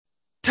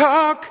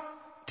Talk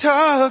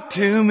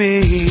to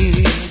me.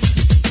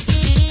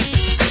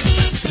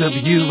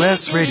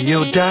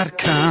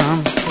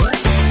 WSRadio.com.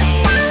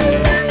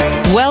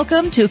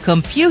 Welcome to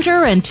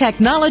Computer and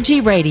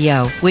Technology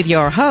Radio with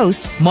your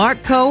hosts,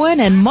 Mark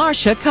Cohen and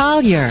Marcia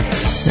Collier.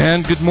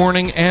 And good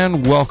morning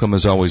and welcome.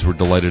 As always, we're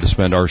delighted to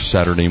spend our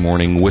Saturday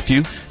morning with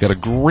you. Got a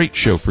great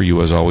show for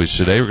you as always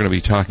today. We're going to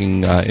be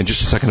talking in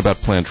just a second about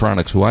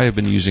Plantronics, who I have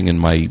been using in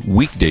my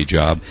weekday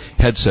job,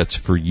 headsets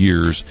for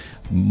years.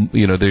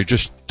 You know, they're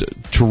just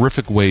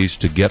terrific ways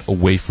to get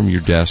away from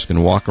your desk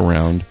and walk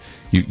around.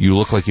 You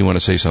look like you want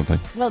to say something.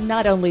 Well,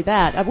 not only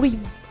that, you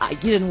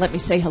didn't let me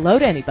say hello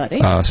to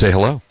anybody. Say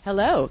hello.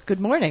 Hello. Good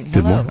morning.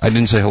 Good morning. I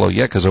didn't say hello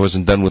yet because I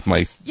wasn't done with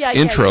my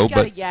intro. You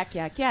gotta yak.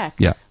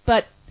 Yeah.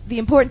 But the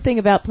important thing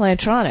about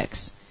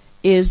Plantronics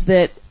is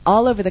that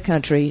all over the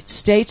country,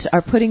 states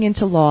are putting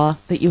into law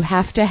that you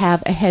have to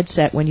have a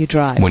headset when you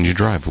drive. When you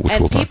drive, which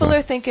we'll talk about. And people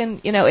are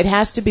thinking, it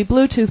has to be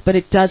Bluetooth, but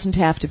it doesn't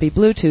have to be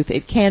Bluetooth.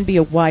 It can be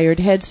a wired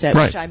headset,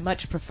 right, which I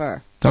much prefer.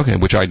 Okay,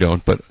 which I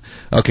don't, but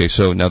okay,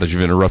 so now that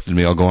you've interrupted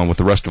me, I'll go on with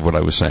the rest of what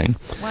I was saying.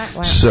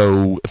 Wow.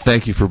 So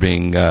thank you for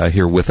being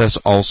here with us.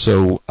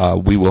 Also,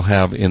 we will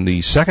have in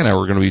the second hour,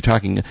 we're going to be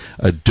talking,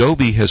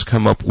 Adobe has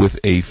come up with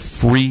a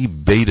free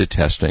beta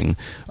testing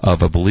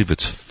of, I believe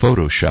it's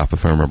Photoshop,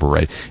 if I remember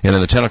right. And in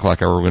the 10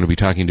 o'clock hour, we're going to be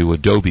talking to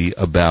Adobe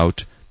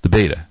about the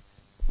beta.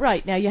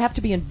 Right. Now, you have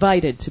to be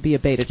invited to be a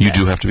beta tester. You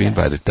do have to be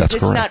invited. That's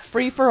correct. It's not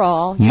free for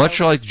all.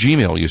 Much like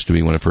Gmail used to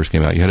be when it first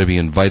came out. You had to be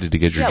invited to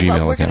get your Gmail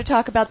account. We're going to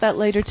talk about that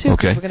later, too,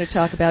 because we're going to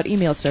talk about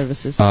email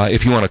services.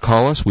 If you want to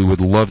call us, we would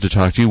love to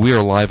talk to you. We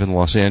are live in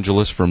Los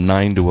Angeles from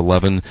 9 to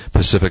 11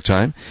 Pacific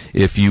time.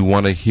 If you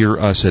want to hear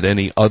us at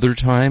any other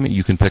time,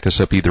 you can pick us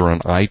up either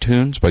on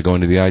iTunes by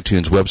going to the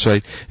iTunes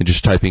website and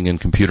just typing in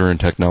Computer and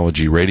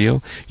Technology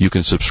Radio. You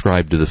can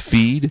subscribe to the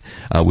feed,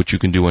 which you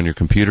can do on your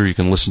computer. You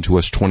can listen to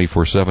us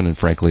 24/7, and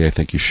frankly, I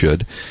think you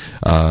should.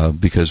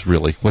 Because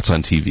really, what's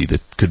on TV that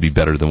could be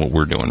better than what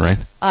we're doing, right?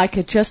 I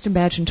could just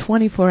imagine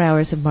 24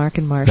 hours of Mark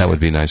and Marcia. That would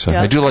be nice. Huh?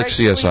 Yeah, I do like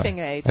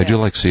CSI. I do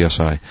like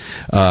CSI.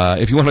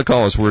 If you want to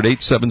call us, we're at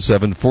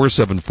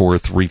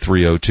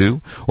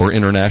 877-474-3302, or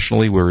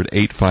internationally, we're at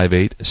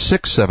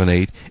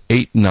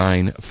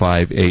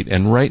 858-678-8958.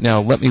 And right now,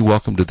 let me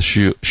welcome to the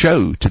show,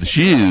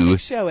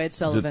 Ed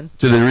Sullivan.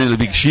 To the really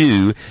big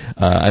shoe.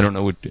 I don't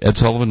know what Ed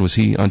Sullivan, was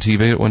he on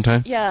TV at one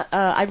time? Yeah,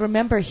 I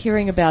remember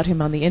hearing about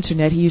him on the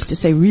internet. He used to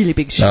say really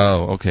big shoe.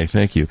 Oh, okay,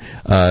 thank you.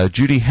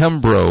 Judy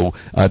Hembro,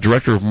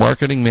 Director of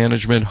Marketing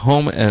Management,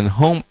 Home and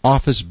Home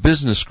Office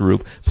Business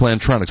Group,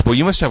 Plantronics. Boy,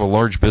 you must have a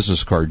large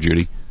business card,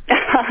 Judy.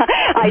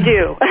 I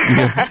do.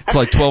 It's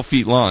like 12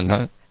 feet long,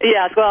 huh?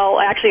 Yes, well,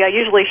 actually, I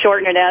usually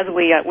shorten it as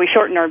we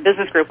shorten our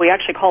business group. We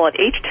actually call it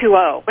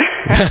H2O.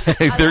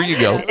 There you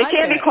go. It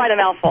can be quite a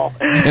mouthful.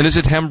 And is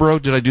it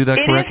Hembro? Did I do that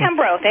correctly? It is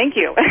Hembro. Thank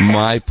you.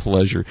 My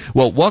pleasure.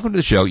 Well, welcome to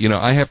the show.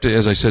 I have to,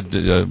 as I said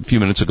a few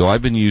minutes ago,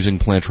 I've been using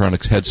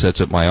Plantronics headsets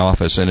at my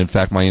office, and in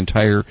fact, my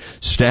entire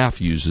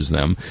staff uses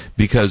them,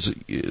 because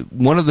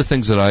one of the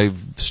things that I've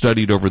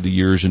studied over the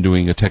years in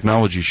doing a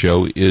technology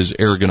show is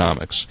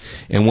ergonomics.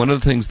 And one of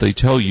the things they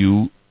tell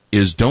you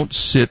is don't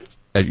sit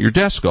at your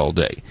desk all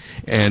day.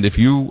 And if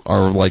you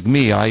are like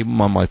me, I'm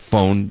on my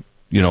phone,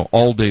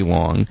 all day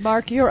long.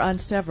 Mark, you're on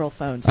several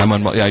phones. I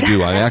do.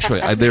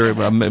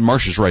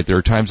 Marcia's right. There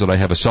are times that I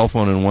have a cell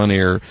phone in one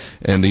ear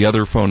and the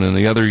other phone in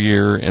the other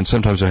ear, and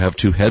sometimes I have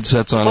two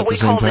headsets on at the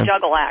same time. What we call the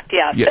juggle act,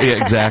 yes. Yeah,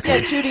 exactly.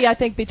 Yeah, Judy, I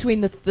think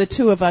between the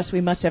two of us,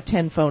 we must have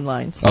 10 phone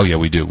lines. Oh, yeah,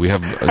 we do. We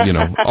have,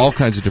 all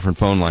kinds of different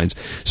phone lines.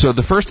 So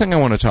the first thing I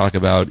want to talk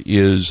about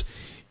is,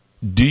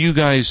 do you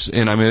guys,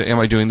 and am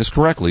I doing this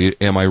correctly?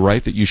 Am I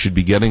right that you should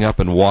be getting up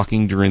and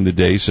walking during the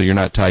day so you're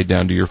not tied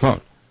down to your phone?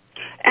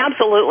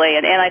 Absolutely,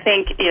 and I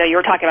think you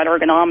were talking about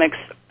ergonomics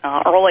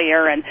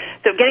earlier, and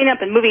so getting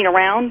up and moving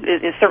around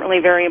is certainly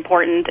very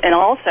important, and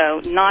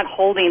also not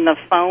holding the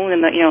phone in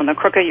the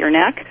crook of your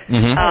neck.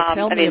 Mm-hmm.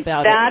 Tell me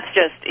about that's it. That's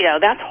just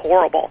that's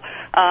horrible.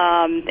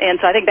 And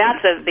so I think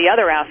that's the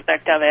other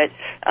aspect of it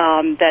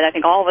that I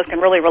think all of us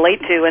can really relate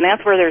to, and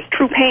that's where there's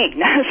true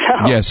pain.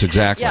 Yes,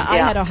 exactly. Yeah, I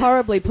had a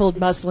horribly pulled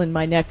muscle in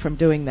my neck from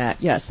doing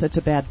that. Yes, that's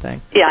a bad thing.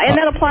 Yeah, and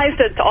that applies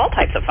to all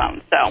types of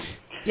phones. So.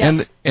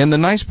 Yes. And the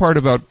nice part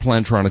about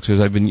Plantronics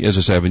is I've been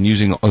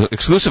using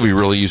exclusively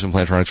really using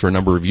Plantronics for a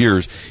number of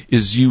years,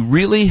 is you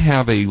really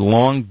have a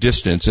long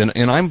distance, and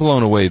I'm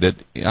blown away that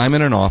I'm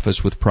in an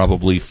office with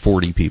probably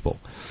 40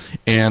 people,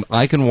 and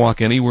I can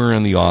walk anywhere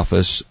in the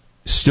office,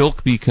 still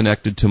be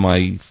connected to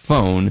my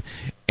phone,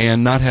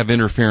 and not have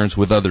interference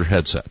with other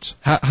headsets.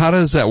 How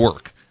does that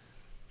work?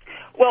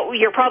 Well,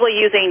 you're probably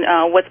using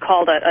what's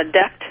called a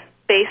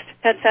DECT-based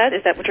headset.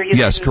 Is that what you're using?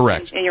 Yes,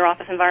 correct. In your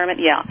office environment?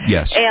 Yeah.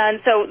 Yes.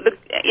 And so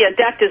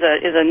DECT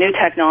is a new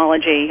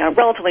technology,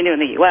 relatively new in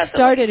the U.S.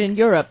 Started in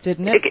Europe,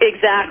 didn't it?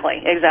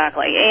 Exactly.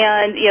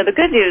 And the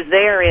good news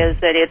there is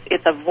that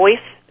it's a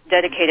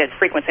voice-dedicated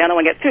frequency. I don't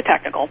want to get too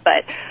technical,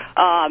 but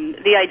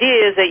the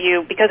idea is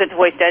that because it's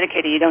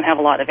voice-dedicated, you don't have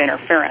a lot of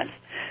interference.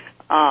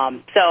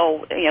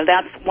 So,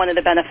 that's one of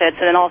the benefits.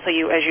 And then also,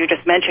 as you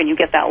just mentioned, you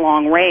get that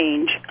long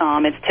range.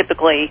 It's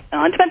typically,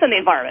 it depends on the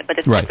environment, but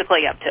it's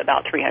typically up to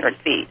about 300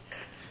 feet.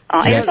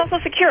 And it's also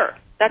secure.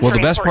 That's the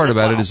best part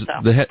about it is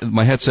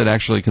my headset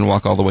actually can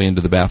walk all the way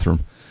into the bathroom.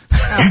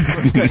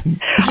 I've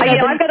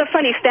got a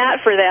funny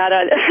stat for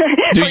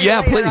that.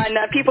 Yeah, please.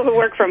 On people who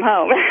work from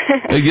home.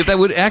 That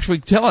would actually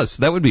tell us.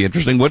 That would be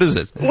interesting. What is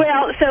it?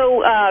 Well, so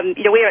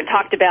we haven't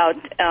talked about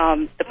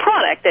the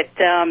product that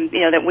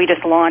that we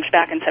just launched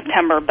back in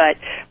September, but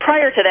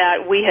prior to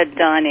that, we had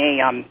done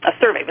a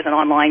survey. It was an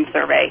online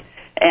survey.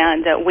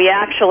 And we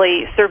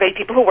actually surveyed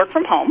people who work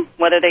from home,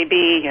 whether they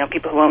be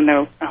people who own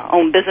their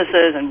own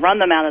businesses and run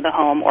them out of the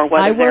home, or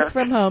whether I work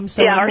from home,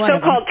 so yeah, I'm or one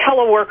of them. so-called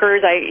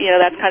teleworkers.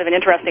 That's kind of an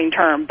interesting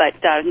term, but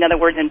in other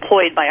words,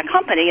 employed by a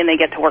company and they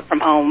get to work from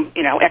home,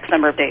 X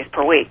number of days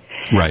per week.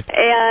 Right.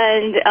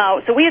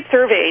 And so we had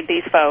surveyed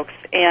these folks,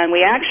 and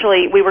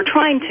we were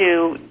trying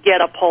to get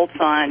a pulse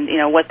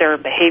on what their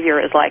behavior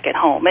is like at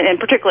home, and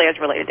particularly as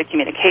related to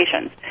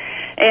communications.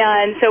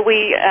 And so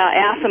we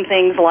asked them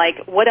things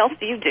like, what else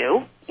do you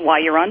do while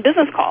you're on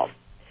business calls?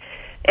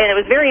 And it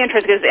was very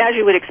interesting because, as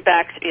you would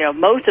expect,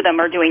 most of them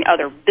are doing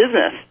other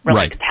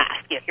business-related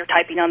tasks. You're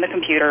typing on the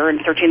computer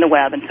and searching the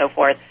web and so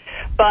forth.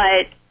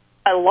 But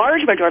a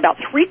large majority, about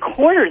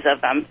 3/4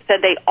 of them,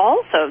 said they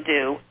also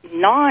do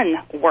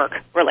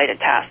non-work-related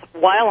tasks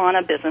while on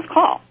a business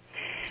call.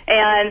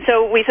 And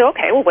so we said,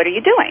 okay, well, what are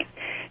you doing?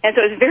 And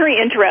so it was very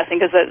interesting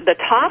because the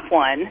top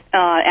one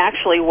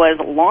actually was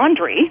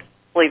laundry.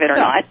 Believe it or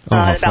not.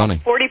 How about funny.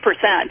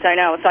 40%, I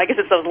know. So I guess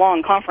it's those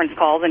long conference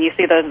calls, and you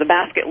see the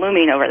basket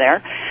looming over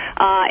there.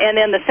 And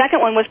then the second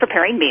one was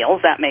preparing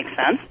meals. That makes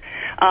sense.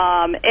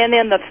 And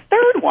then the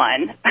third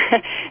one,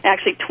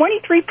 actually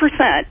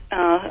 23%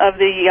 of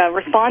the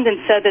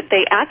respondents said that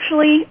they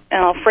actually,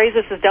 phrase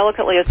this as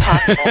delicately as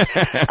possible,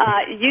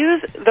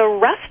 use the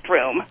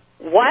restroom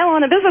while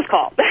on a business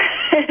call.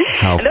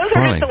 How and those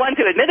funny. are just the ones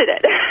who admitted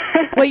it.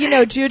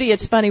 Well, Judy,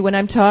 it's funny. When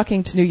I'm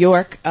talking to New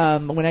York,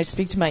 when I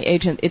speak to my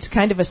agent, it's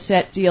kind of a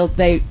set deal.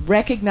 They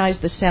recognize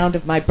the sound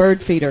of my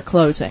bird feeder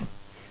closing.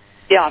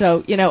 Yeah.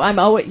 So,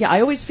 I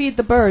always feed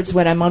the birds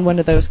when I'm on one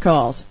of those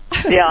calls.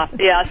 Yeah.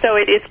 So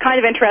it's kind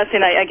of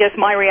interesting. I guess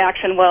my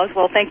reaction was,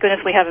 well, thank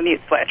goodness we have a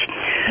mute switch.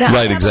 Now,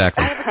 Right,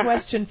 exactly. I have a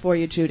question for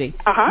you, Judy.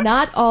 Uh-huh.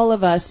 Not all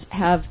of us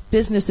have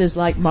businesses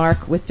like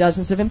Mark with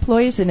dozens of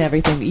employees and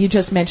everything. You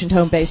just mentioned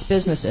home-based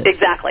businesses.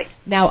 Exactly.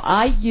 Now,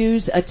 I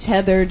use a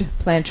tethered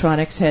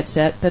Plantronics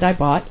headset that I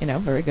bought,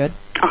 very good.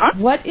 Uh-huh.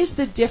 What is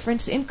the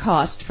difference in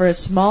cost for a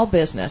small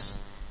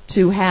business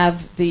to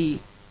have the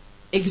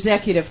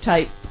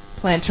executive-type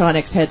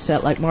Plantronics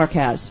headset like Mark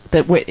has,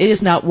 that it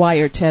is not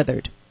wire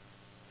tethered?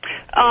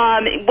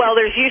 Well,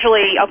 there's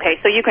usually,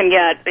 so you can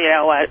get,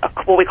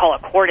 what we call a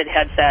corded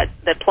headset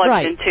that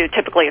plugs into,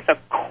 typically it's a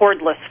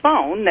cordless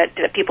phone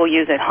that people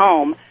use at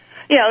home.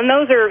 And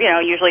those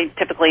are, usually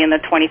typically in the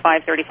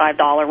 $25,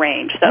 $35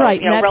 range. So,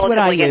 right, and that's relatively what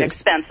I use.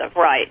 inexpensive,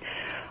 right.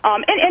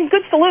 And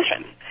good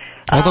solutions.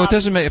 Although it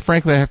doesn't make,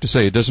 frankly, I have to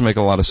say, it doesn't make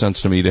a lot of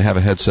sense to me to have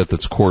a headset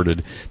that's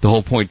corded. The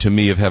whole point to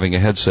me of having a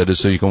headset is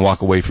so you can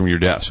walk away from your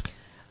desk.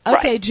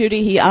 Okay, right.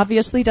 Judy, he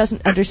obviously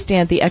doesn't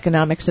understand the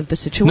economics of the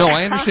situation. No,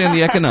 I understand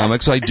the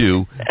economics, I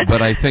do,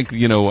 but I think,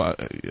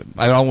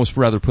 I'd almost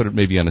rather put it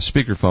maybe on a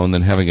speakerphone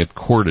than having it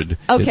corded.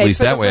 Okay, at least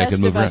for that the way rest I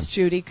can move of us, around.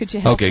 Judy, could you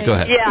help me? Okay, go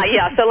ahead.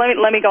 Yeah, so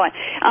let me go on.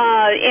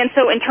 And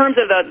so in terms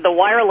of the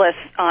wireless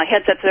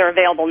headsets that are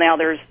available now,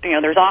 there's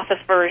office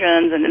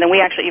versions, and then we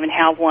actually even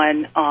have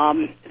one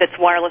that's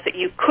wireless that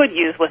you could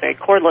use with a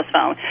cordless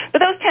phone. But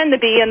those tend to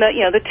be in the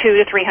the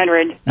 $200 to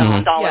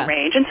 $300 dollar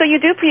range, and so you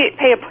do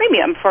pay a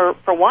premium for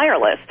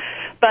wireless.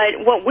 But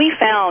what we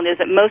found is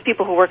that most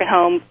people who work at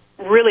home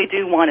really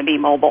do want to be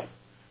mobile.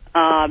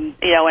 And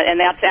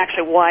that's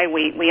actually why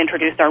we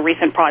introduced our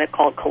recent product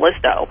called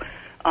Callisto,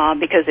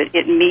 because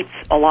it meets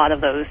a lot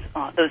of those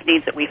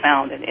needs that we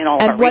found in all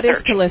of our research. And what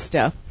is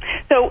Callisto?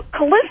 So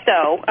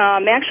Callisto,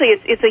 actually,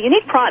 it's a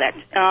unique product.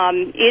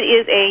 It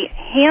is a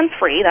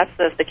hands-free,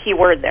 that's the key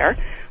word there,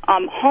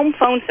 home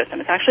phone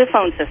system. It's actually a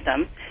phone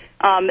system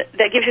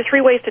that gives you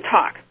 3 ways to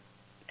talk.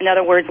 In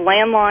other words,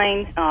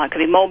 landline, it could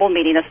be mobile,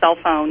 meaning a cell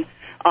phone,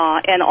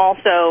 and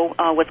also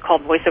what's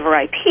called voice over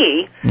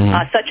IP,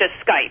 such as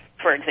Skype,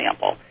 for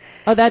example.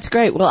 Oh, that's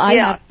great. Well, I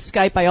have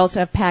Skype. I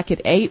also have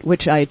Packet 8,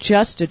 which I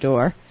just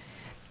adore.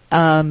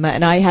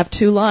 And I have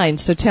 2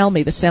 lines, so tell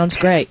me, this sounds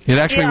great. It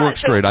actually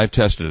works great. I've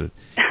tested it.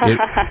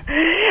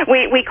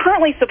 We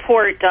currently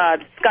support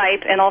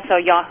Skype and also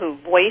Yahoo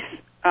Voice,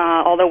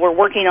 although we're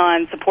working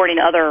on supporting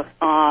other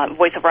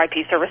voice over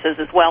IP services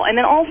as well. And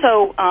then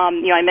also,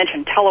 I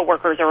mentioned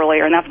teleworkers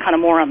earlier, and that's kind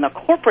of more on the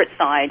corporate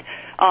side.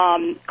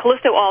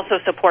 Callisto also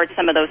supports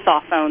some of those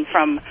soft phones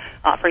from,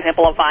 for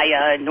example,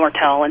 Avaya,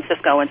 Nortel, and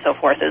Cisco, and so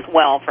forth as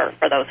well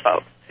for those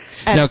folks.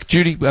 Now,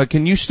 Judy,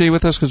 can you stay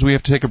with us because we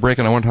have to take a break,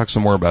 and I want to talk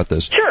some more about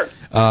this. Sure.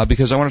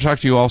 Because I want to talk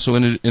to you also,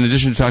 in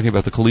addition to talking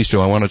about the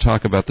Callisto, I want to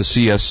talk about the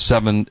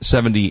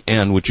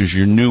CS770N, which is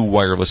your new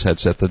wireless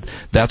headset.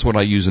 That's what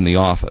I use in the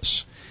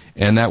office.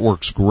 and that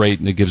works great,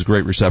 and it gives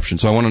great reception.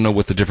 So I want to know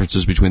what the difference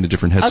is between the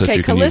different headsets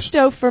you can use.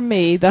 Callisto for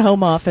me, the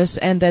home office,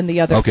 and then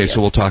the other. Okay,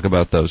 so we'll talk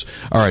about those.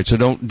 All right,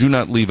 so do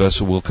not leave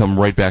us. We'll come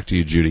right back to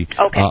you, Judy.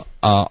 Okay.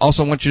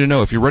 Also, I want you to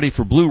know, if you're ready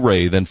for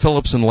Blu-ray, then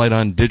Philips and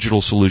Lite-On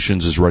Digital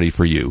Solutions is ready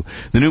for you.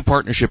 The new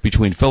partnership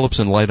between Philips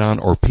and Lite-On,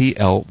 or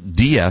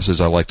PLDS as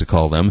I like to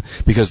call them,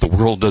 because the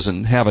world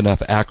doesn't have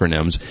enough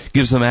acronyms,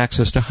 gives them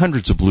access to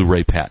hundreds of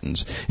Blu-ray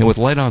patents. And with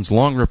Lite-On's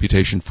long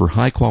reputation for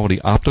high-quality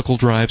optical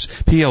drives,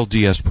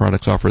 PLDS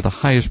products offer the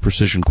highest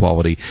precision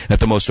quality at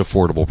the most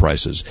affordable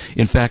prices.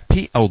 In fact,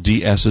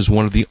 PLDS is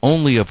one of the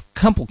only of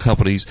couple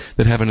companies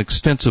that have an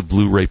extensive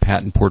Blu-ray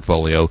patent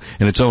portfolio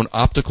and its own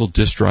optical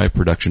disc drive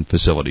production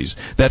facilities.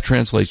 That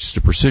translates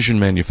to precision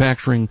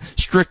manufacturing,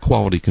 strict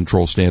quality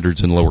control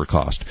standards, and lower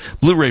cost.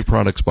 Blu-ray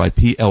products by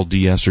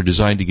PLDS are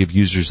designed to give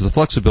users the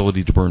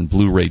flexibility to burn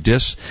Blu-ray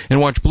discs and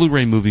watch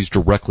Blu-ray movies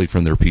directly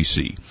from their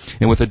PC.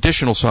 And with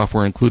additional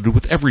software included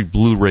with every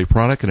Blu-ray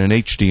product and an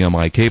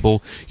HDMI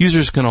cable,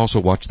 users can also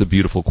watch the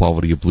beautiful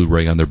quality of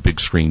Blu-ray on their big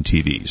screen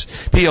TVs.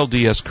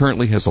 PLDS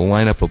currently has a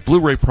lineup of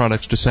Blu-ray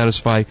products to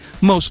satisfy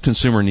most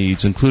consumer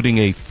needs, including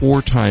a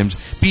 4x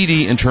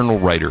BD internal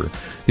writer.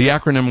 The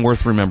acronym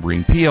worth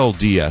remembering,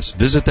 PLDS.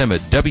 Visit them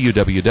at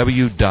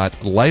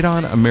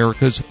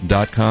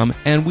www.lightonamericas.com,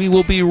 and we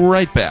will be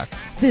right back.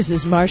 This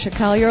is Marcia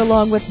Collier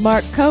along with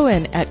Mark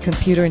Cohen at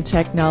Computer and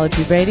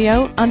Technology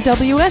Radio on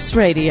WS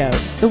Radio,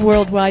 the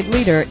worldwide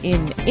leader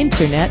in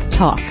Internet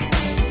talk.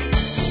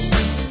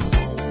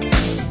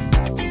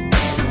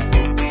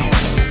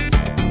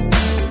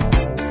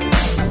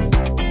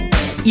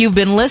 You've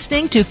been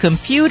listening to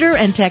Computer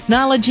and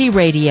Technology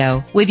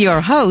Radio with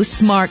your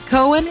hosts Mark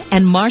Cohen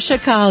and Marcia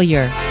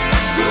Collier.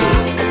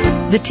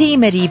 The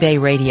team at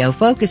eBay Radio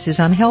focuses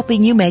on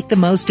helping you make the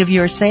most of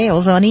your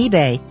sales on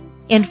eBay.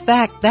 In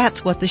fact,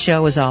 that's what the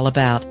show is all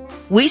about.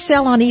 We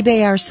sell on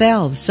eBay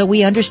ourselves, so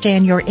we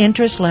understand your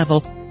interest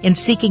level in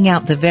seeking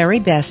out the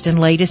very best and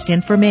latest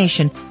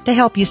information to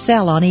help you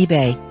sell on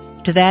eBay.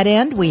 To that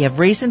end, we have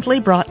recently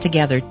brought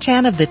together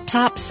 10 of the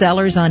top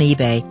sellers on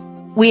eBay.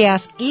 We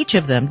ask each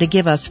of them to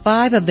give us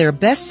 5 of their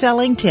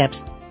best-selling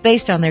tips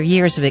based on their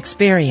years of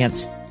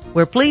experience.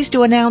 We're pleased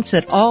to announce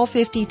that all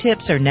 50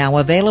 tips are now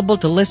available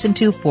to listen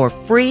to for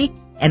free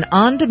and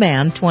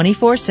on-demand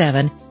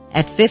 24/7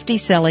 at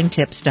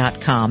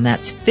 50sellingtips.com.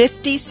 That's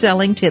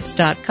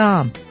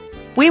 50sellingtips.com.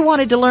 We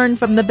wanted to learn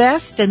from the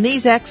best, and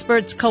these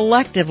experts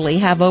collectively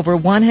have over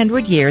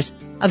 100 years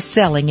of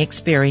selling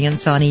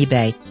experience on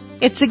eBay.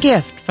 It's a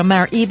gift from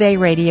our eBay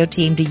Radio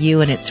team to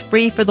you, and it's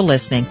free for the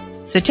listening.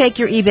 So take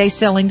your eBay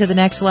selling to the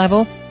next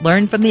level.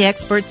 Learn from the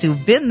experts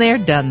who've been there,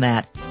 done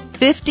that.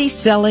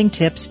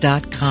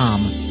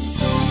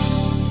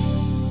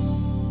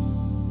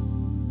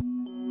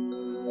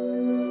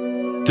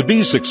 50sellingtips.com. To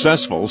be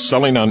successful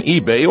selling on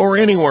eBay or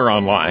anywhere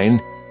online,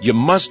 you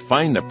must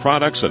find the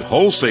products at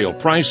wholesale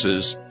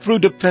prices through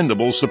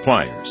dependable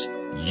suppliers.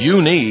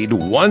 You need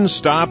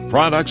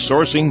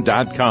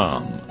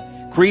OneStopProductSourcing.com.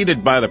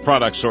 Created by the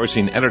product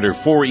sourcing editor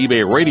for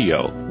eBay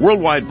Radio,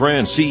 Worldwide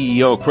Brand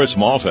CEO Chris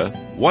Malta,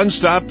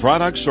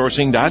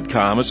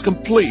 OneStopProductSourcing.com is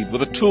complete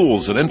with the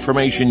tools and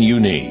information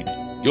you need.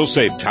 You'll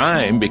save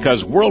time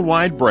because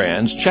Worldwide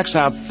Brands checks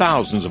out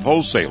thousands of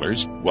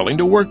wholesalers willing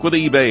to work with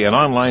eBay and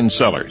online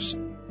sellers.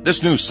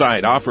 This new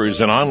site offers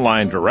an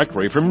online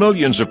directory for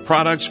millions of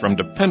products from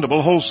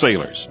dependable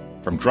wholesalers.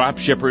 From drop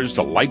shippers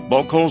to light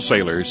bulk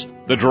wholesalers,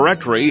 the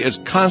directory is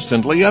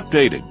constantly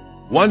updated.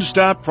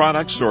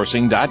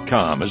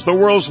 OneStopProductSourcing.com is the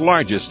world's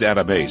largest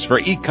database for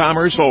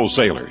e-commerce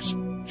wholesalers.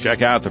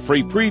 Check out the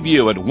free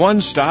preview at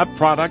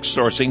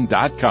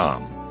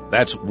OneStopProductSourcing.com.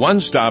 That's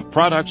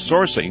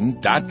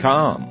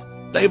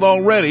OneStopProductSourcing.com. They've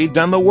already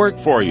done the work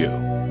for you.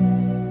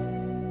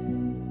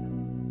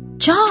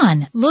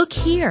 John, look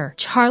here.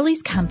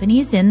 Charlie's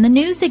company's in the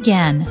news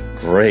again.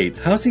 Great.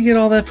 How's he get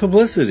all that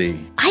publicity?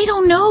 I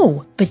don't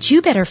know, but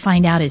you better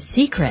find out his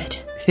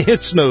secret.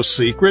 It's no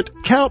secret.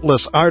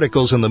 Countless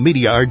articles in the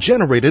media are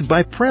generated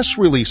by press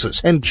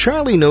releases, and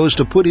Charlie knows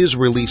to put his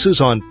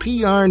releases on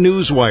PR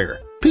Newswire.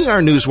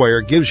 PR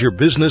Newswire gives your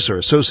business or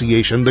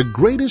association the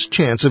greatest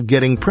chance of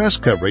getting press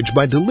coverage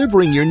by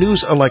delivering your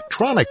news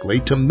electronically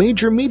to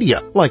major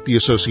media like the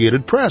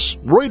Associated Press,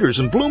 Reuters,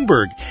 and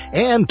Bloomberg,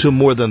 and to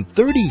more than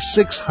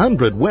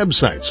 3,600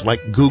 websites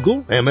like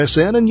Google,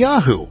 MSN, and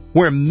Yahoo,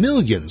 where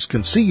millions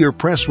can see your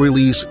press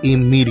release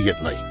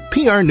immediately.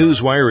 PR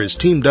Newswire is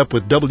teamed up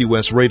with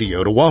WS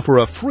Radio to offer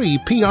a free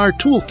PR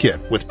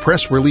toolkit with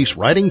press release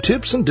writing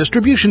tips and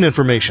distribution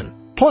information.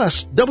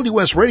 Plus,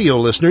 WS Radio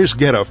listeners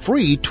get a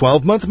free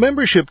 12-month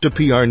membership to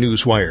PR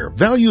Newswire,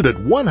 valued at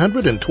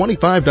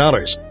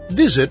 $125.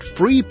 Visit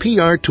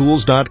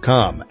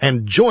freeprtools.com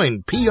and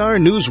join PR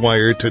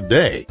Newswire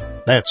today.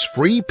 That's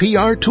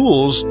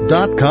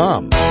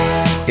freeprtools.com.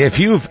 If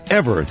you've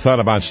ever thought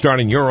about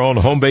starting your own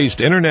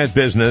home-based internet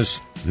business,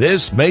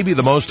 this may be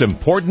the most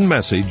important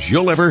message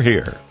you'll ever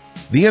hear.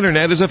 The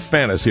internet is a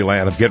fantasy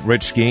land of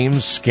get-rich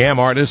schemes, scam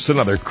artists, and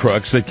other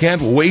crooks that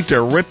can't wait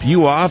to rip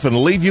you off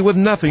and leave you with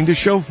nothing to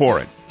show for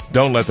it.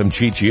 Don't let them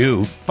cheat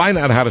you. Find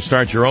out how to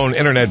start your own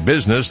internet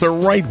business the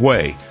right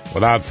way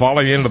without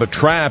falling into the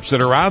traps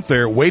that are out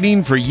there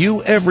waiting for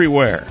you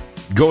everywhere.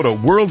 Go to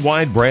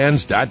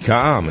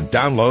worldwidebrands.com and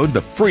download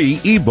the free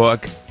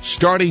ebook,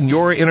 Starting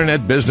Your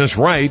Internet Business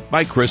Right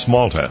by Chris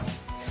Malta.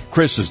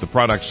 Chris is the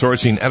product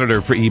sourcing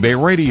editor for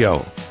eBay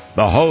Radio,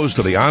 the host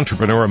of the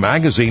Entrepreneur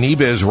Magazine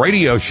eBiz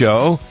radio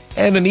show,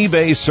 and an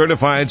eBay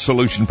certified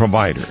solution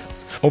provider.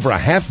 Over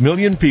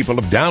 500,000 people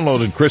have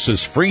downloaded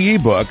Chris's free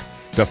ebook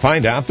to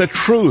find out the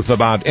truth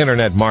about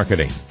internet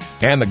marketing.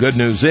 And the good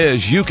news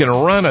is you can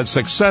run a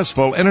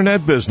successful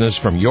internet business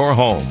from your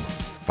home.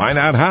 Find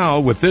out how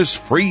with this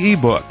free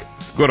ebook.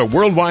 Go to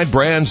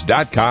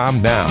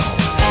worldwidebrands.com now.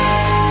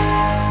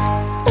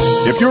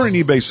 If you're an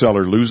eBay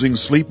seller losing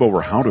sleep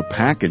over how to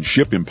pack and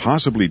ship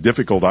impossibly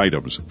difficult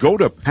items, go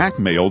to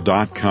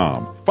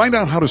packmail.com. Find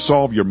out how to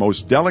solve your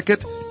most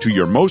delicate to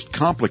your most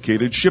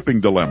complicated shipping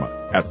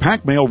dilemma. At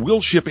Packmail,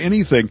 we'll ship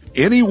anything,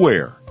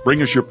 anywhere.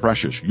 Bring us your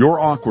precious, your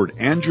awkward,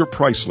 and your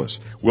priceless.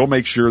 We'll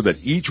make sure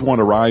that each one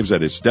arrives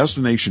at its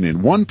destination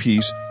in one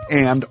piece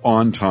and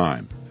on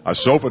time. A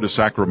sofa to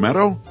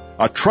Sacramento?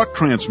 A truck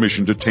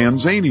transmission to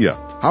Tanzania?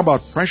 How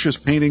about precious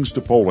paintings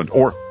to Poland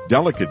or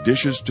delicate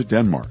dishes to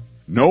Denmark?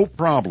 No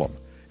problem.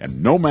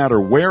 And no matter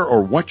where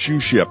or what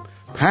you ship,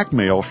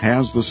 Packmail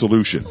has the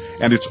solution,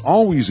 and it's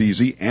always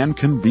easy and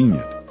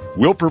convenient.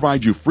 We'll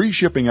provide you free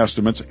shipping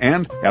estimates,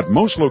 and at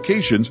most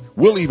locations,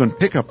 we'll even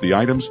pick up the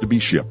items to be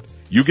shipped.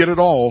 You get it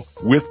all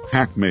with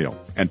Packmail,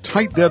 and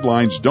tight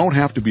deadlines don't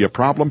have to be a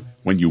problem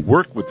when you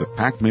work with the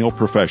Packmail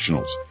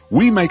professionals.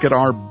 We make it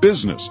our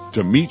business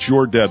to meet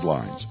your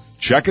deadlines.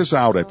 Check us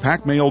out at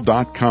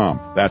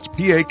packmail.com. That's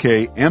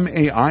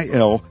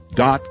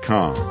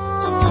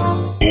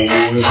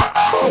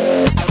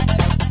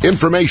PAKMAIL.com.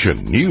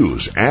 Information,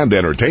 news, and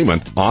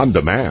entertainment on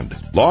demand.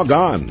 Log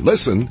on,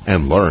 listen,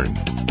 and learn.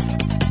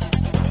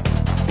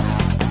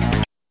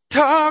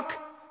 Talk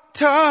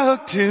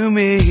to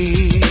me.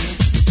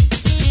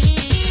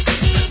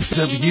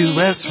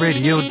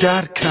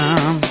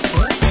 WSRadio.com.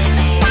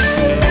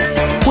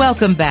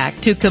 Welcome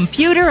back to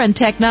Computer and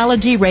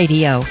Technology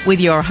Radio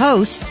with your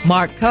hosts,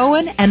 Mark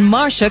Cohen and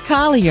Marcia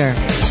Collier.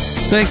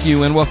 Thank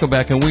you, and welcome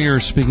back. And we are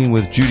speaking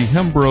with Judy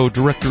Hembrow,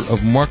 Director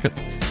of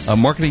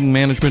Marketing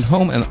Management,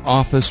 Home and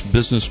Office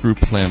Business Group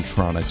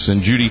Plantronics.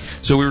 And Judy,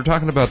 so we were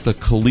talking about the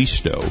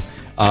Callisto,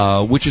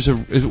 which is a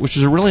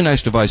really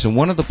nice device. And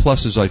one of the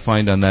pluses I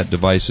find on that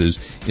device is,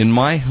 in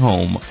my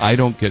home, I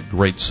don't get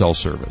great cell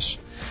service.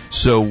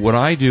 So what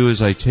I do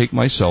is I take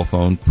my cell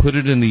phone, put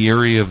it in the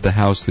area of the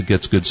house that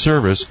gets good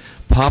service,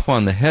 pop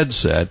on the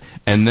headset,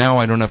 and now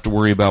I don't have to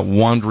worry about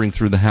wandering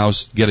through the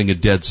house getting a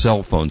dead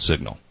cell phone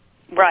signal.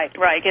 Right.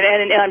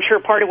 And I'm sure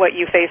part of what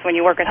you face when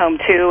you work at home,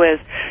 too, is,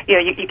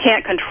 you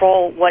can't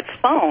control what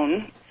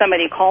phone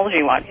somebody calls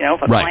you on.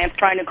 If a client's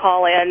trying to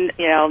call in,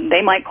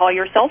 they might call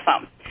your cell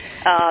phone.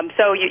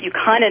 So you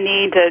kind of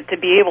need to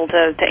be able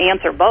to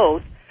answer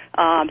both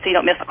so you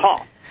don't miss a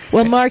call.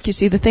 Well, Mark, you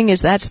see, the thing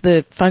is that's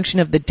the function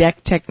of the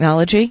DEC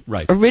technology.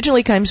 Right.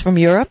 Originally comes from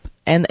Europe,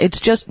 and it's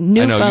just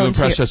new phones. I know, you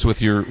impressed us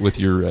with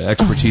your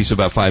expertise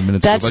about 5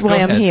 minutes ago. That's why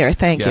I'm here,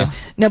 thank you.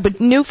 No,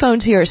 but new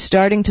phones here are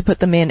starting to put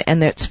them in,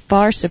 and it's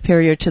far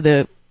superior to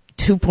the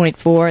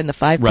 2.4 and the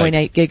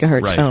 5.8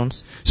 gigahertz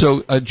phones.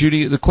 So,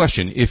 Judy, the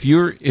question, if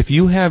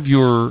you have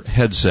your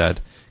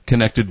headset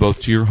connected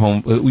both to your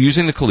home,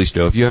 using the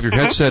Callisto, if you have your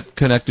headset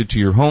connected to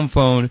your home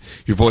phone,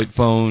 your VoIP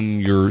phone,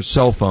 your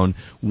cell phone,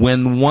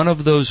 when one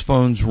of those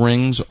phones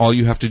rings, all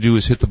you have to do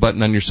is hit the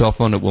button on your cell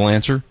phone, it will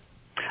answer?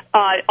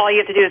 All you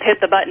have to do is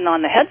hit the button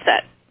on the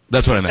headset.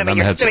 That's what I meant, on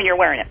the headset. Assuming you're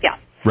wearing it, yeah.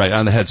 Right,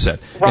 on the headset.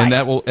 Right.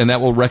 And that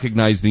will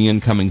recognize the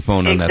incoming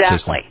phone on that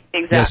system.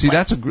 Exactly. Yeah, see,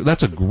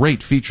 that's a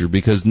great feature,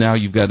 because now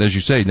you've got, as you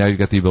say, now you've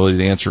got the ability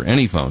to answer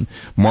any phone.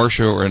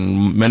 Marcia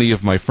and many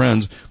of my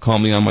friends call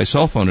me on my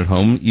cell phone at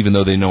home, even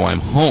though they know I'm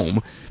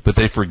home, but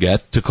they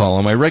forget to call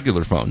on my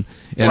regular phone.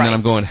 And then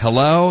I'm going,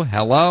 hello,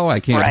 I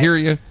can't hear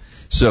you.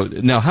 So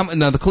now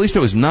the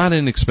Callisto is not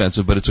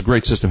inexpensive, but it's a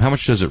great system. How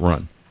much does it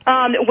run?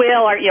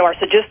 Well, our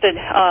suggested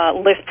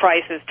list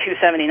price is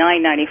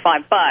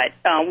 $279.95, but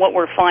what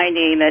we're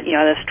finding that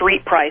the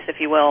street price,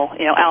 if you will,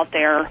 out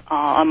there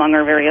among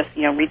our various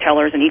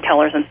retailers and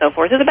e-tailers and so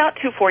forth is about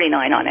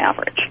 $249 on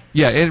average.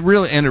 Yeah, it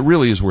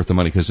really is worth the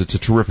money, because it's a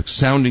terrific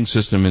sounding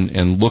system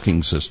and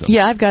looking system.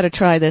 Yeah, I've got to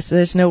try this.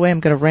 There's no way I'm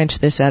going to wrench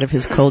this out of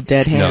his cold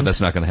dead hands. No,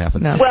 that's not going to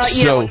happen. No.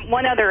 Well,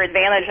 one other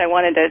advantage I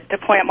wanted to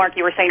point out, Mark,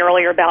 you were saying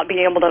earlier about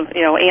being able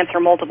to answer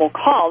multiple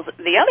calls.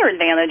 The other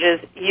advantage is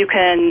you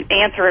can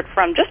answer it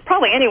from just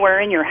probably anywhere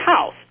in your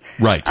house.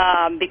 Right.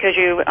 Because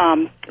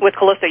with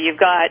Callisto, you've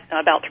got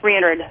about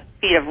 300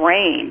 feet of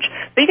range.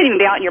 So you can even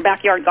be out in your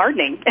backyard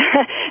gardening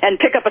and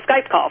pick up a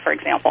Skype call, for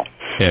example.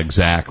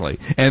 Exactly.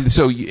 And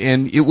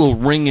it will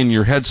ring in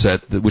your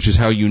headset, which is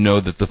how you know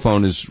that the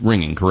phone is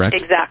ringing, correct?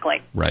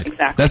 Exactly. Right.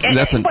 Exactly.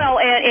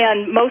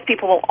 And most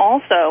people will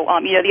also,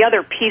 the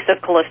other piece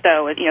of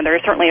Callisto, there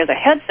certainly is a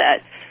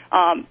headset,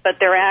 but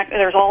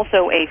there's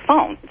also a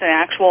phone. It's an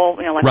actual,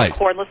 a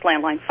cordless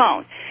landline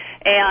phone.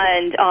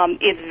 And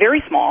it's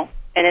very small.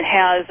 and it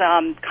has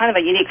kind of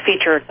a unique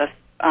feature. It's a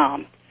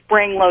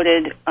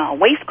spring-loaded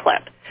waist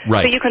clip.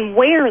 Right. So you can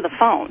wear the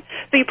phone.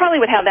 So you probably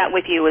would have that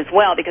with you as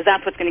well, because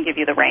that's what's going to give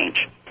you the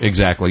range.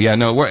 Exactly. Yeah,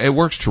 no, it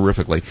works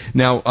terrifically.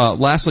 Now,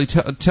 lastly,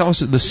 tell us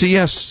the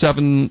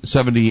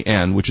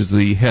CS770N, which is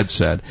the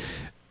headset,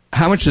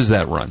 how much does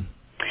that run?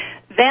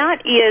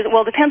 That is,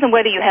 well, it depends on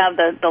whether you have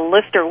the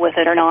lifter with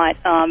it or not.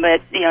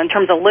 But, in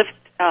terms of list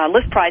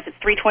price, it's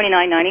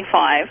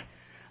 $329.95.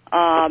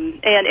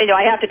 And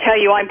I have to tell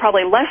you, I'm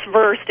probably less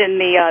versed in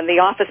the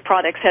Office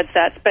products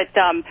headsets, but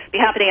be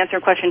happy to answer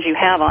questions you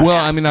have on Well,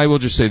 that. I mean, I will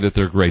just say that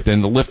they're great.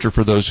 And the lifter,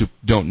 for those who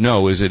don't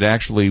know, is it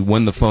actually,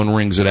 when the phone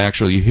rings, it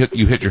actually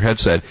you hit your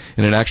headset,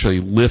 and it actually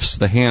lifts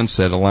the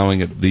handset,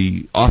 allowing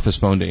the Office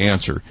phone to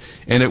answer.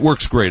 And it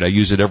works great. I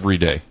use it every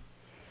day,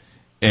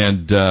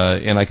 and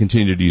I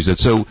continue to use it.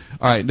 So, all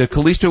right, the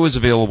Callisto is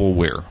available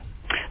where?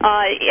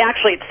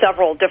 Actually, it's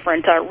several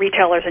different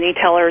retailers and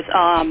e-tailers.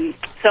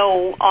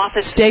 So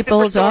Office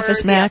Staples, Superstores,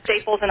 Office Max,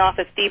 Staples and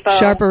Office Depot,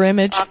 Sharper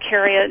Image,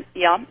 Carriot,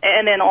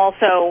 and then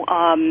also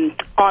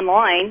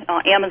online,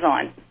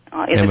 Amazon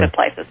is a good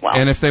place as well.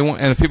 And if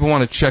people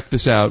want to check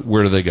this out,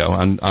 where do they go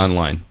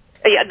online?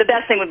 Yeah, the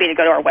best thing would be to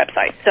go to our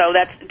website. So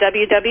that's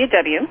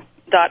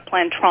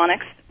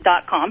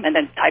www.plantronics.com, and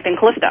then type in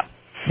Callisto.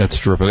 That's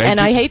terrific. And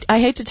I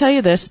hate to tell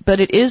you this,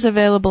 but it is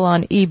available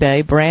on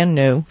eBay, brand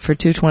new, for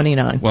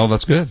 $229. Well,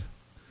 that's good.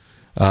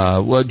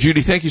 Well,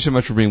 Judy, thank you so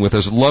much for being with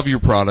us. Love your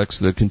products.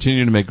 They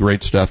continue to make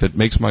great stuff. It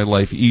makes my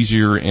life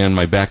easier, and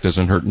my back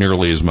doesn't hurt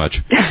nearly as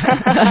much. Well,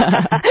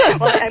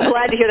 I'm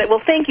glad to hear that.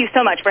 Well, thank you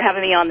so much for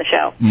having me on the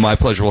show. My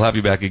pleasure. We'll have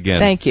you back again.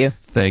 Thank you.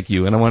 Thank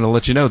you. And I want to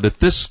let you know that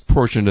this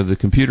portion of the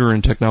Computer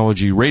and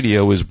Technology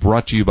Radio is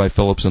brought to you by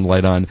Philips and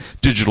Lite-On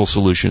Digital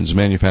Solutions,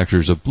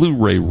 manufacturers of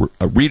Blu-ray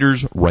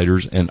readers,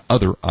 writers, and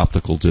other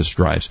optical disc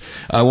drives.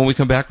 When we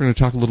come back, we're going to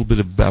talk a little bit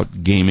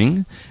about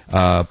gaming.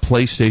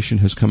 PlayStation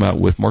has come out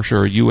with, Marcia,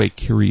 are you a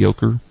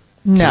karaoke?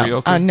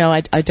 No, no,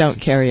 I don't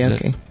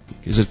karaoke.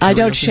 Is it I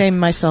don't shame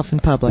myself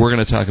in public. We're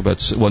going to talk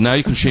about, well, now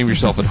you can shame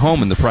yourself at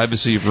home in the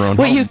privacy of your own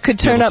home. Well, you could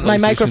turn up my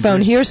microphone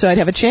here so I'd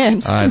have a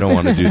chance. I don't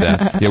want to do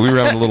that. Yeah, we were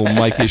having a little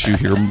mic issue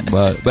here.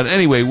 But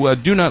anyway,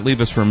 do not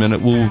leave us for a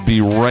minute. We'll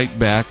be right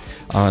back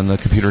on the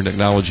Computer and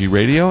Technology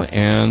Radio.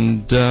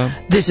 And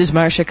this is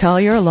Marcia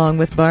Collier along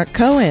with Mark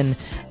Cohen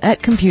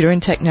at Computer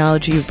and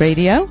Technology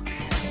Radio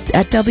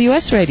at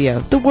WS Radio,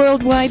 the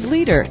worldwide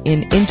leader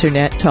in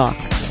Internet talk.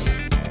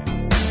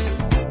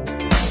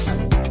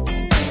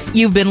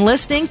 You've been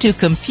listening to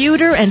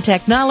Computer and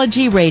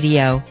Technology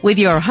Radio with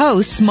your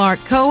hosts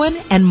Mark Cohen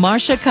and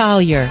Marcia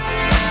Collier.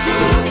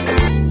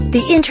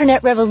 The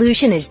Internet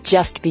revolution is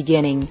just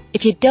beginning.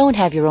 If you don't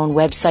have your own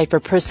website for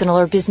personal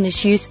or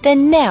business use,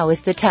 then now is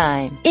the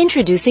time.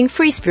 Introducing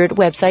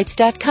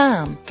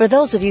FreeSpiritWebsites.com. For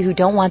those of you who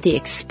don't want the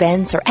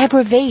expense or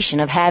aggravation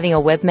of having a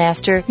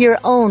webmaster, your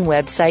own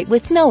website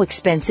with no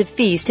expensive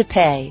fees to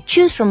pay.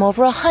 Choose from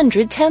over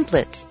 100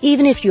 templates.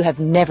 Even if you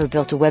have never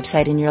built a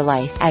website in your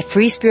life, at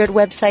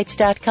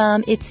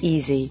FreeSpiritWebsites.com, it's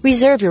easy.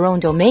 Reserve your own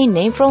domain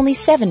name for only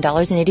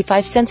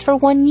 $7.85 for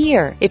 1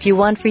 year. If you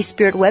want Free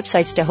Spirit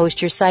Websites to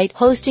host your site,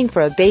 hosting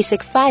for a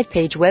basic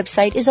 5-page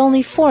website is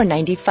only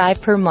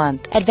 $4.95 per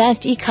month.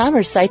 Advanced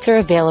e-commerce sites are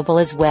available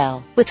as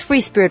well. With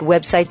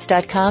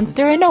FreeSpiritWebsites.com,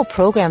 there are no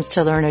programs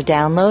to learn or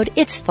download.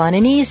 It's fun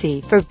and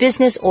easy, for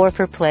business or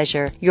for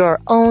pleasure.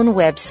 Your own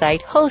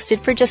website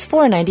hosted for just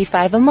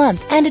 $4.95 a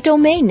month and a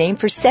domain name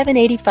for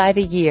 $7.85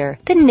 a year.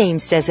 The name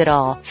says it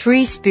all.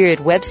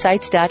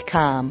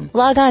 FreeSpiritWebsites.com.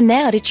 Log on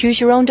now to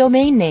choose your own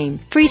domain name.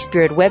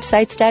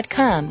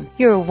 FreeSpiritWebsites.com.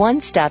 Your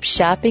one-stop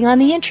shopping on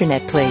the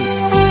Internet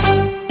place.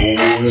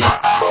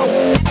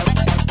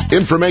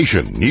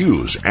 Information,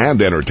 news,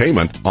 and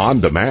entertainment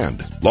on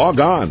demand. Log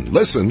on,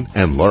 listen,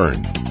 and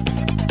learn.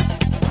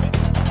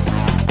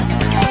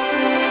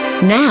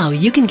 Now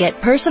you can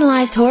get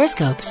personalized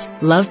horoscopes,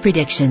 love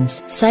predictions,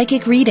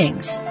 psychic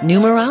readings,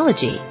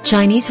 numerology,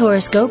 Chinese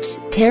horoscopes,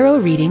 tarot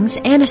readings,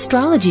 and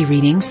astrology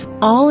readings,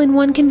 all in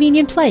one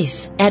convenient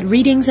place at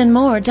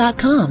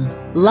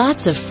readingsandmore.com.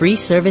 Lots of free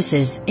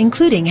services,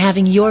 including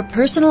having your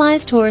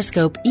personalized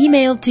horoscope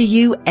emailed to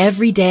you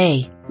every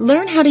day.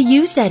 Learn how to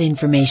use that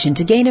information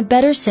to gain a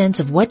better sense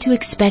of what to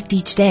expect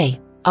each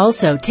day.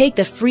 Also, take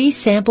the free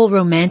sample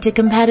romantic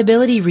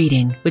compatibility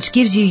reading, which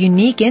gives you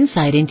unique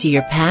insight into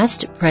your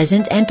past,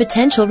 present, and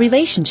potential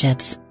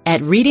relationships.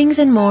 At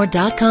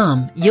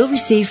readingsandmore.com, you'll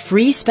receive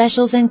free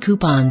specials and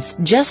coupons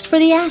just for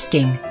the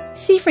asking.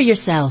 See for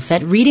yourself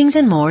at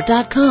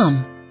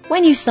readingsandmore.com.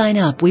 When you sign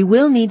up, we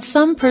will need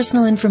some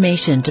personal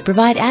information to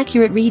provide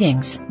accurate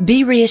readings.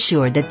 Be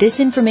reassured that this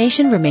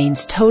information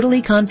remains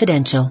totally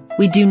confidential.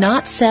 We do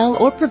not sell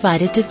or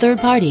provide it to third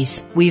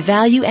parties. We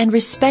value and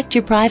respect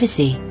your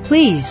privacy.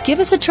 Please give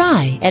us a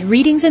try at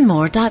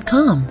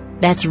readingsandmore.com.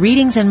 That's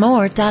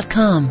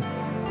readingsandmore.com.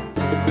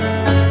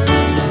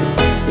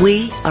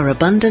 We are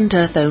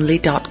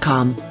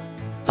AbundantEarthOnly.com,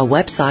 a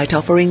website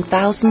offering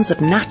thousands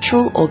of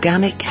natural,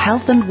 organic,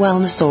 health and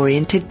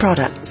wellness-oriented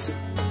products.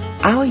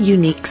 Our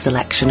unique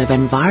selection of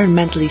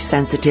environmentally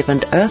sensitive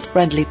and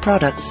earth-friendly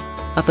products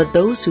are for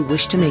those who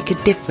wish to make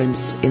a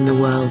difference in the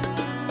world.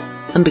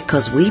 And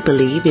because we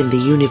believe in the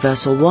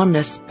universal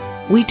oneness,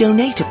 we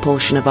donate a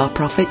portion of our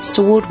profits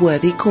toward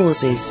worthy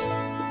causes.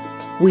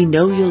 We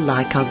know you'll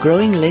like our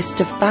growing list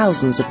of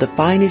thousands of the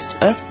finest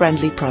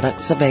earth-friendly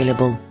products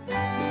available.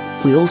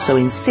 We also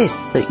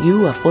insist that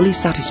you are fully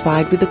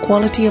satisfied with the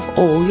quality of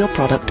all your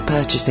product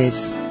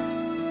purchases.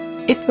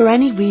 If for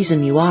any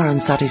reason you are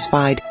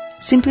unsatisfied,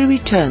 simply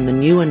return the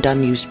new and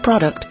unused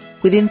product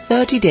within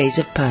 30 days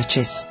of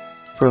purchase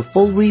for a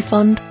full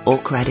refund or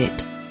credit,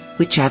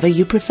 whichever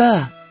you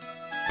prefer.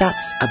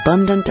 That's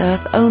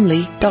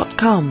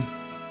AbundantEarthOnly.com.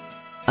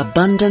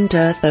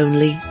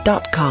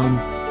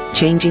 AbundantEarthOnly.com.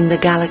 Changing the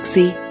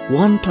galaxy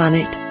one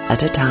planet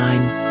at a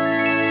time.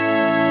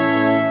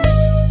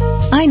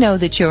 I know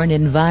that you're an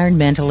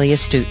environmentally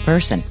astute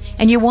person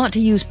and you want to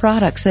use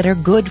products that are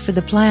good for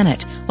the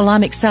planet. Well,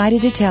 I'm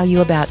excited to tell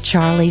you about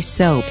Charlie's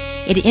Soap.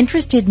 It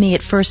interested me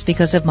at first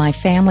because of my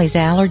family's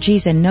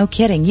allergies, and no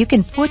kidding, you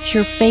can put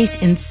your face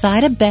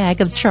inside a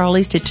bag of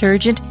Charlie's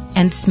detergent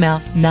and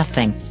smell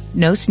nothing.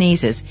 No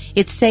sneezes.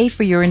 It's safe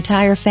for your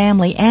entire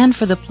family and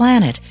for the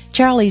planet.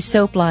 Charlie's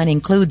soap line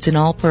includes an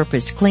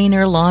all-purpose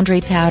cleaner,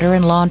 laundry powder,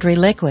 and laundry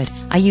liquid.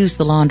 I use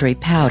the laundry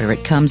powder.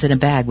 It comes in a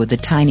bag with a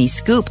tiny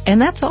scoop,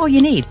 and that's all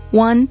you need.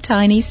 One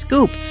tiny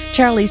scoop.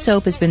 Charlie's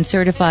soap has been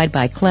certified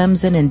by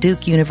Clemson and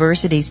Duke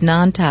University's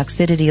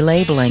non-toxicity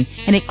labeling,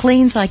 and it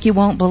cleans like you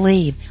won't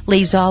believe.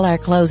 Leaves all our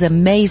clothes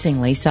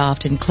amazingly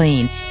soft and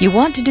clean. You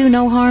want to do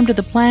no harm to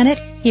the planet?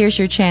 Here's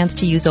your chance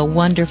to use a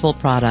wonderful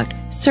product,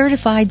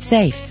 certified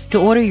safe. To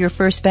order your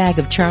first bag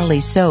of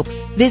Charlie's Soap,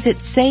 visit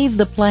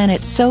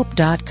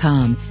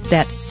SaveThePlanetSoap.com.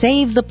 That's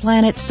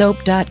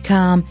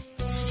SaveThePlanetSoap.com.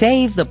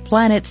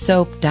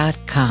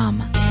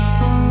 SaveThePlanetSoap.com.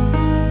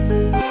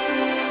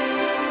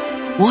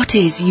 What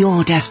is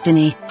your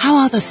destiny? How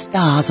are the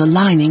stars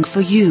aligning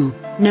for you?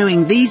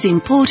 Knowing these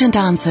important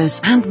answers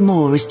and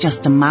more is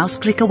just a mouse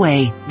click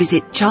away.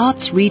 Visit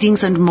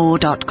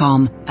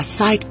chartsreadingsandmore.com, a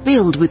site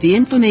filled with the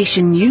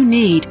information you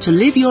need to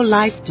live your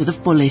life to the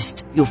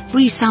fullest. Your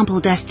free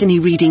sample destiny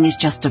reading is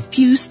just a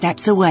few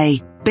steps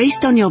away.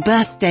 Based on your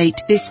birth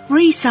date, this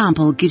free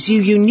sample gives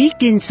you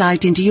unique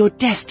insight into your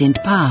destined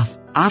path.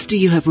 After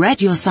you have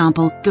read your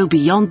sample, go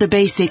beyond the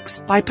basics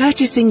by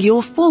purchasing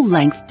your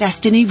full-length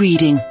destiny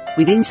reading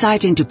with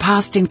insight into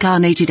past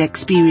incarnated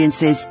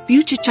experiences,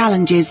 future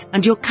challenges,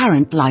 and your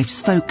current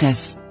life's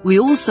focus. We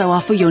also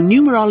offer your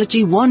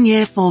numerology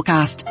 1-year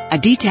forecast, a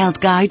detailed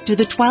guide to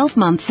the 12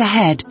 months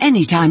ahead,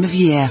 any time of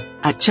year.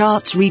 At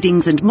Charts,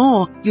 Readings and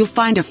More, you'll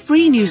find a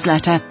free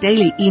newsletter,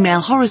 daily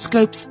email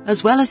horoscopes,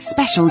 as well as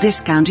special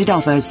discounted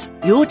offers.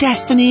 Your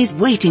destiny is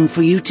waiting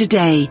for you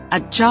today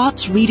at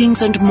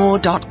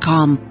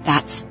chartsreadingsandmore.com.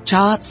 That's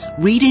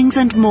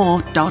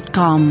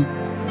chartsreadingsandmore.com.